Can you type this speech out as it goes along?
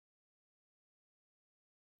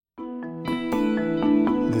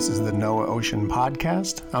This is the NOAA Ocean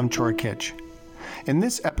Podcast. I'm Troy Kitch. In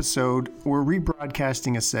this episode, we're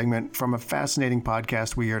rebroadcasting a segment from a fascinating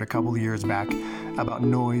podcast we aired a couple of years back about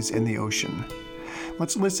noise in the ocean.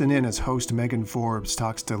 Let's listen in as host Megan Forbes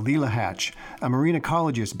talks to Leela Hatch, a marine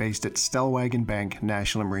ecologist based at Stellwagen Bank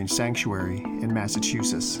National Marine Sanctuary in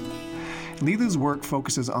Massachusetts. Leela's work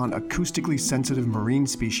focuses on acoustically sensitive marine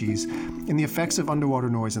species and the effects of underwater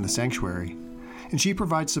noise in the sanctuary, and she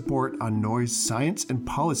provides support on noise science and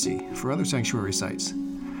policy for other sanctuary sites.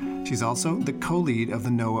 She's also the co-lead of the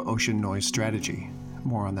NOAA Ocean Noise Strategy.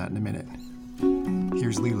 More on that in a minute.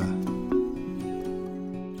 Here's Leela.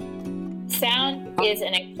 Sound is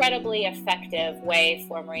an incredibly effective way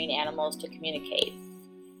for marine animals to communicate.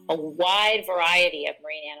 A wide variety of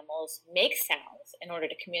marine animals make sounds in order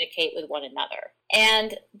to communicate with one another.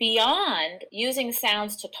 And beyond using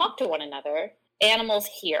sounds to talk to one another, animals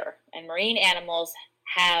hear, and marine animals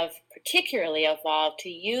have particularly evolved to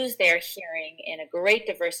use their hearing in a great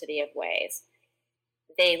diversity of ways.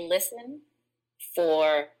 They listen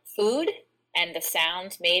for food and the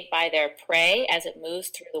sounds made by their prey as it moves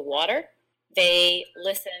through the water. They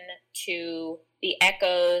listen to the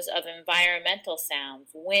echoes of environmental sounds,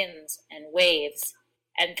 winds and waves,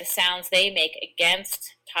 and the sounds they make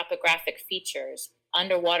against topographic features,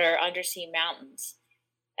 underwater, undersea mountains.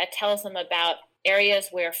 That tells them about areas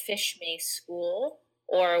where fish may school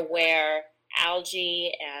or where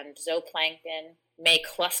algae and zooplankton may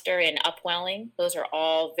cluster in upwelling. Those are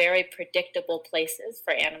all very predictable places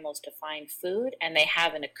for animals to find food, and they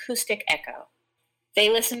have an acoustic echo. They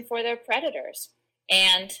listen for their predators,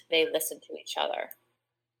 and they listen to each other.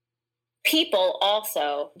 People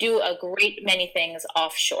also do a great many things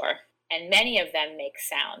offshore, and many of them make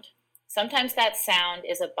sound. Sometimes that sound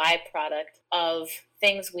is a byproduct of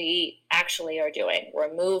things we actually are doing.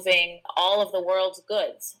 We're moving all of the world's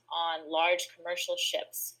goods on large commercial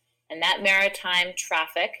ships, and that maritime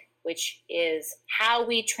traffic, which is how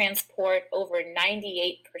we transport over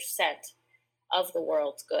 98% of the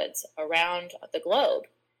world's goods around the globe.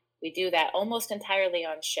 We do that almost entirely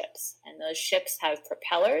on ships, and those ships have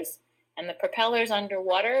propellers, and the propellers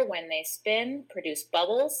underwater, when they spin, produce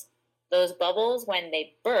bubbles. Those bubbles, when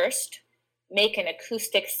they burst, make an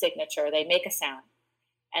acoustic signature. They make a sound,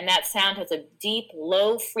 and that sound has a deep,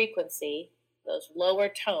 low frequency, those lower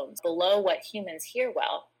tones, below what humans hear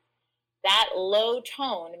well. That low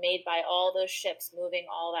tone made by all those ships moving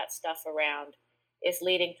all that stuff around is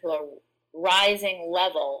leading to a rising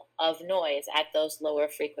level of noise at those lower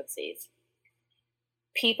frequencies.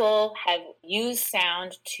 People have used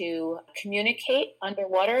sound to communicate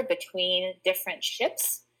underwater between different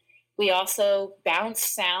ships. We also bounce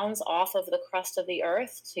sounds off of the crust of the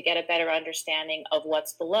earth to get a better understanding of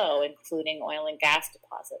what's below, including oil and gas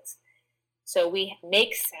deposits. So we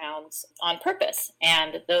make sounds on purpose,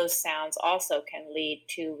 and those sounds also can lead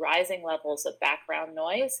to rising levels of background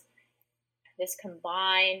noise. This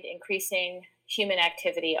combined increasing human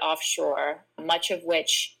activity offshore, much of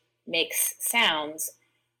which makes sounds,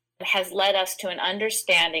 has led us to an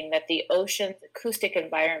understanding that the ocean's acoustic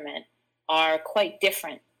environment are quite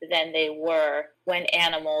different than they were when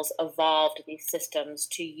animals evolved these systems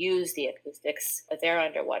to use the acoustics of their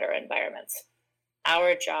underwater environments.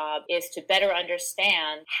 Our job is to better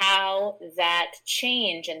understand how that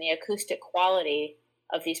change in the acoustic quality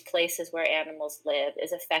of these places where animals live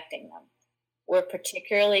is affecting them. We're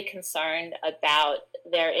particularly concerned about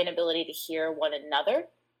their inability to hear one another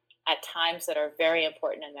at times that are very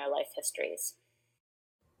important in their life histories.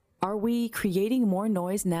 Are we creating more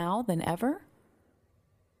noise now than ever?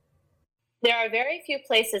 There are very few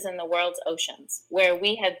places in the world's oceans where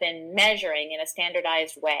we have been measuring in a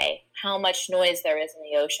standardized way how much noise there is in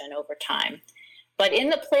the ocean over time. But in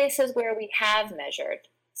the places where we have measured,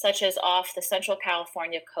 such as off the Central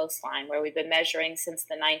California coastline, where we've been measuring since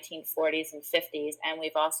the 1940s and 50s, and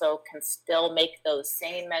we've also can still make those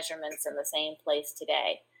same measurements in the same place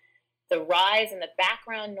today. The rise in the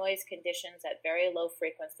background noise conditions at very low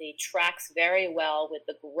frequency tracks very well with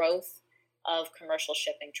the growth of commercial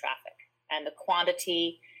shipping traffic and the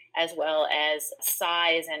quantity as well as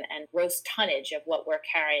size and gross tonnage of what we're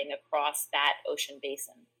carrying across that ocean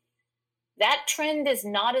basin. That trend is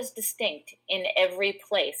not as distinct in every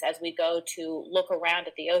place as we go to look around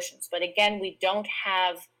at the oceans. But again, we don't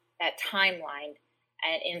have that timeline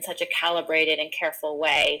in such a calibrated and careful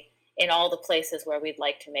way in all the places where we'd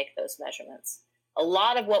like to make those measurements. A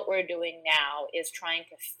lot of what we're doing now is trying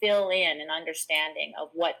to fill in an understanding of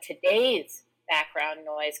what today's background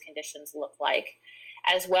noise conditions look like,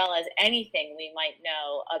 as well as anything we might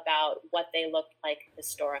know about what they looked like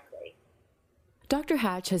historically. Dr.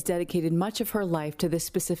 Hatch has dedicated much of her life to this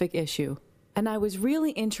specific issue. And I was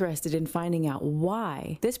really interested in finding out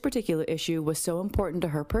why this particular issue was so important to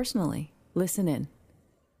her personally. Listen in.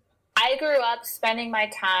 I grew up spending my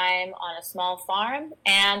time on a small farm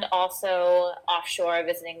and also offshore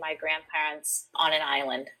visiting my grandparents on an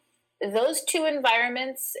island. Those two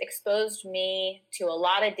environments exposed me to a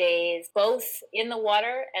lot of days, both in the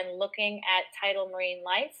water and looking at tidal marine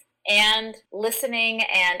life, and listening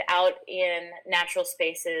and out in natural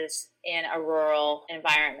spaces in a rural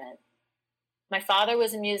environment. My father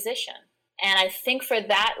was a musician, and I think for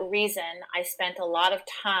that reason, I spent a lot of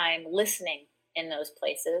time listening in those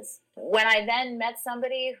places. When I then met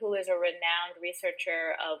somebody who is a renowned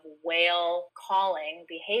researcher of whale calling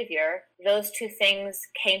behavior, those two things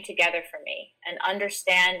came together for me. An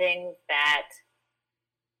understanding that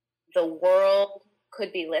the world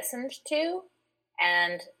could be listened to,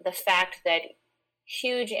 and the fact that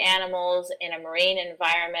huge animals in a marine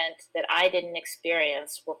environment that I didn't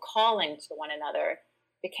experience were calling to one another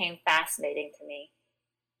became fascinating to me.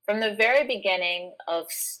 From the very beginning of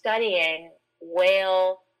studying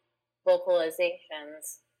whale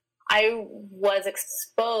vocalizations, I was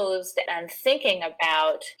exposed and thinking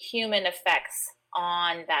about human effects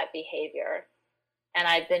on that behavior. And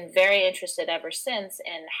I've been very interested ever since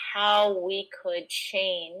in how we could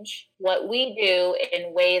change what we do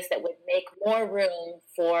in ways that would make more room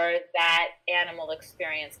for that animal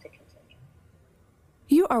experience to continue.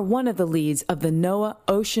 You are one of the leads of the NOAA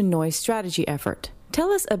Ocean Noise Strategy effort.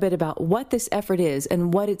 Tell us a bit about what this effort is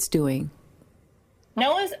and what it's doing.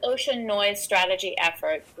 NOAA's Ocean Noise Strategy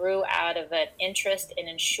effort grew out of an interest in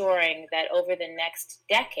ensuring that over the next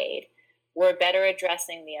decade, we're better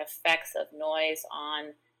addressing the effects of noise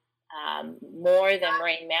on more than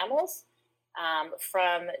marine mammals,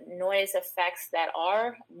 from noise effects that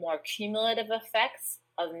are more cumulative effects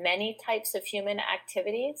of many types of human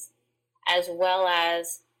activities, as well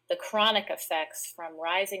as the chronic effects from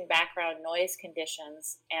rising background noise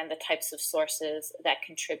conditions and the types of sources that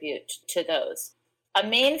contribute to those. A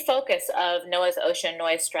main focus of NOAA's Ocean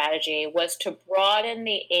Noise Strategy was to broaden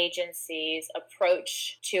the agency's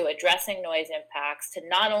approach to addressing noise impacts to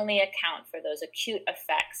not only account for those acute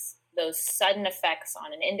effects, those sudden effects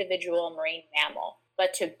on an individual marine mammal,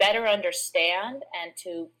 but to better understand and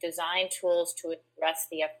to design tools to address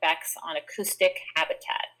the effects on acoustic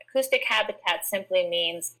habitat. Acoustic habitat simply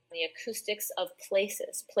means the acoustics of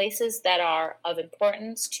places that are of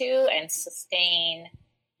importance to and sustain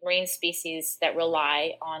marine species that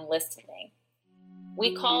rely on listening.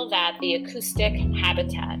 We call that the acoustic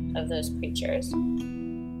habitat of those creatures.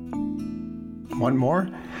 Want more?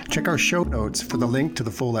 Check our show notes for the link to the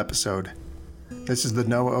full episode. This is the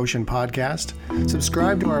NOAA Ocean Podcast.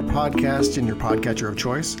 Subscribe to our podcast in your podcatcher of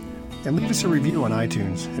choice and leave us a review on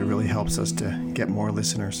iTunes. It really helps us to get more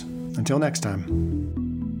listeners. Until next time.